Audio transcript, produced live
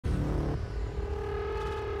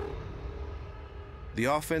The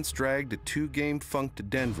offense dragged a 2-game funk to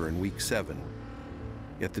Denver in Week 7.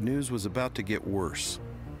 Yet the news was about to get worse.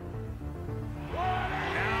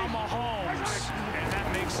 Now Mahomes, and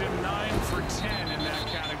that makes him 9 for 10 in that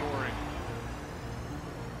category.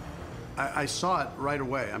 I saw it right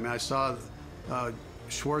away. I mean, I saw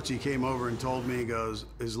Schwartzy came over and told me, he goes,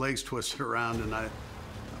 his legs twisted around, and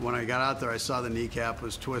when I got out there, I saw the kneecap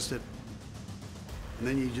was twisted. And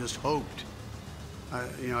then you just hoped.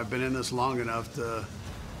 I've been in this long enough to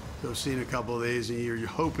have seen a couple of these, and you're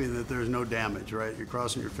hoping that there's no damage, right? You're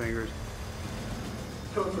crossing your fingers.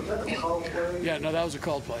 Was that a called play? Yeah, no, that was a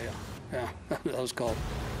called play, yeah. Yeah, that was called.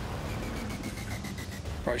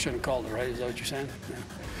 Probably shouldn't have called it, right? Is that what you're saying? Yeah.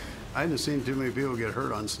 I hadn't seen too many people get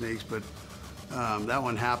hurt on sneaks, but that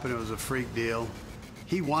one happened. It was a freak deal.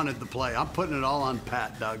 He wanted the play. I'm putting it all on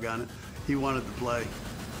Pat, doggone it. He wanted the play.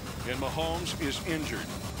 And Mahomes is injured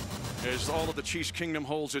as all of the Chiefs' kingdom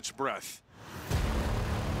holds its breath.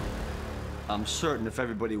 I'm certain if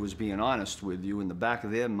everybody was being honest with you, in the back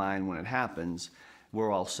of their mind when it happens,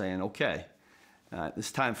 we're all saying, okay,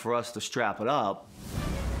 it's time for us to strap it up.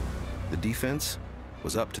 The defense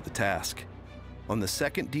was up to the task. On the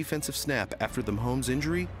second defensive snap after the Mahomes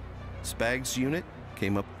injury, Spags' unit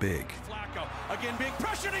came up big. Flacco again being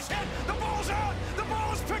pressured, he's hit, the ball's out, the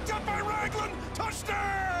ball is picked up by Ragland,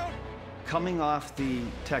 touchdown! Coming off the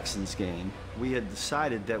Texans game, we had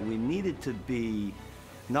decided that we needed to be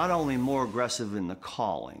not only more aggressive in the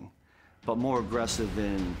calling, but more aggressive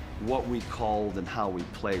in what we called and how we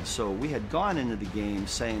played. So we had gone into the game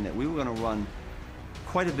saying that we were going to run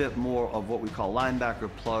quite a bit more of what we call linebacker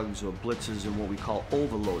plugs or blitzes and what we call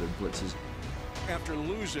overloaded blitzes. After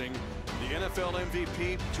losing the NFL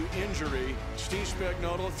MVP to injury, Steve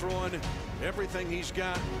Spagnuolo throwing everything he's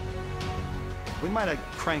got. We might have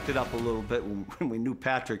cranked it up a little bit when we knew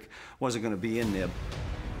Patrick wasn't going to be in there.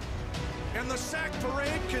 And the sack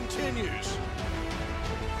parade continues.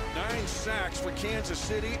 9 sacks for Kansas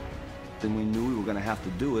City. Then we knew we were going to have to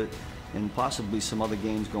do it, and possibly some other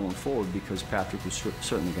games going forward, because Patrick was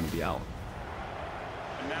certainly going to be out.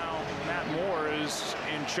 And now Matt Moore is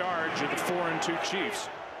in charge of the 4-2 Chiefs.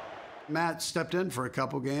 Matt stepped in for a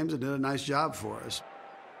couple games and did a nice job for us.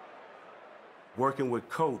 Working with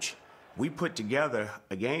Coach, we put together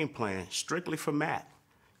a game plan strictly for Matt.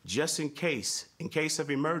 Just in case of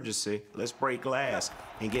emergency, let's break glass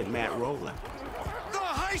and get Matt rolling. The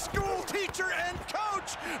high school teacher and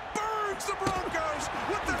coach burns the Broncos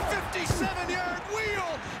with the 57-yard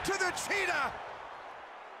wheel to the cheetah.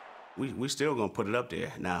 We still gonna put it up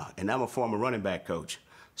there now, and I'm a former running back coach.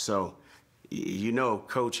 So, you know,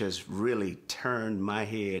 Coach has really turned my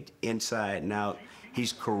head inside and out.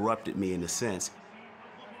 He's corrupted me in a sense.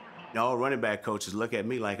 All running back coaches look at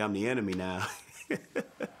me like I'm the enemy now.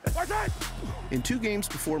 In 2 games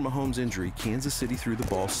before Mahomes' injury, Kansas City threw the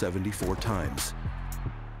ball 74 times.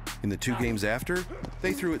 In the 2 games after,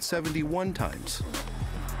 they threw it 71 times.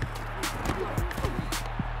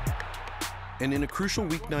 And in a crucial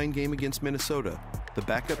Week 9 game against Minnesota, the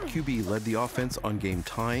backup QB led the offense on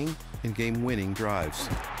game-tying and game-winning drives.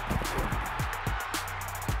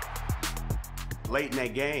 Late in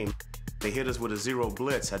that game, they hit us with a 0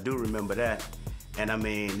 blitz. I do remember that. And I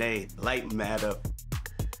mean, they lightened Matt up.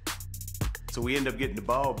 So we end up getting the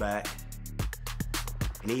ball back,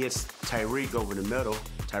 and he hits Tyreek over the middle.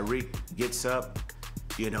 Tyreek gets up,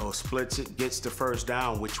 splits it, gets the first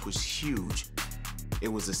down, which was huge. It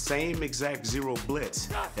was the same exact 0 blitz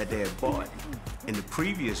that they had bought in the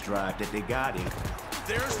previous drive that they got in.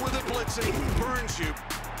 There's where the blitzing burns you.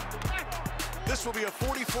 This will be a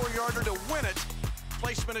 44-yarder to win it.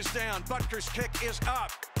 Placement is down. Butker's kick is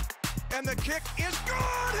up. And the kick is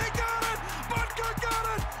good! He got it! Butker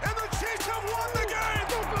got it!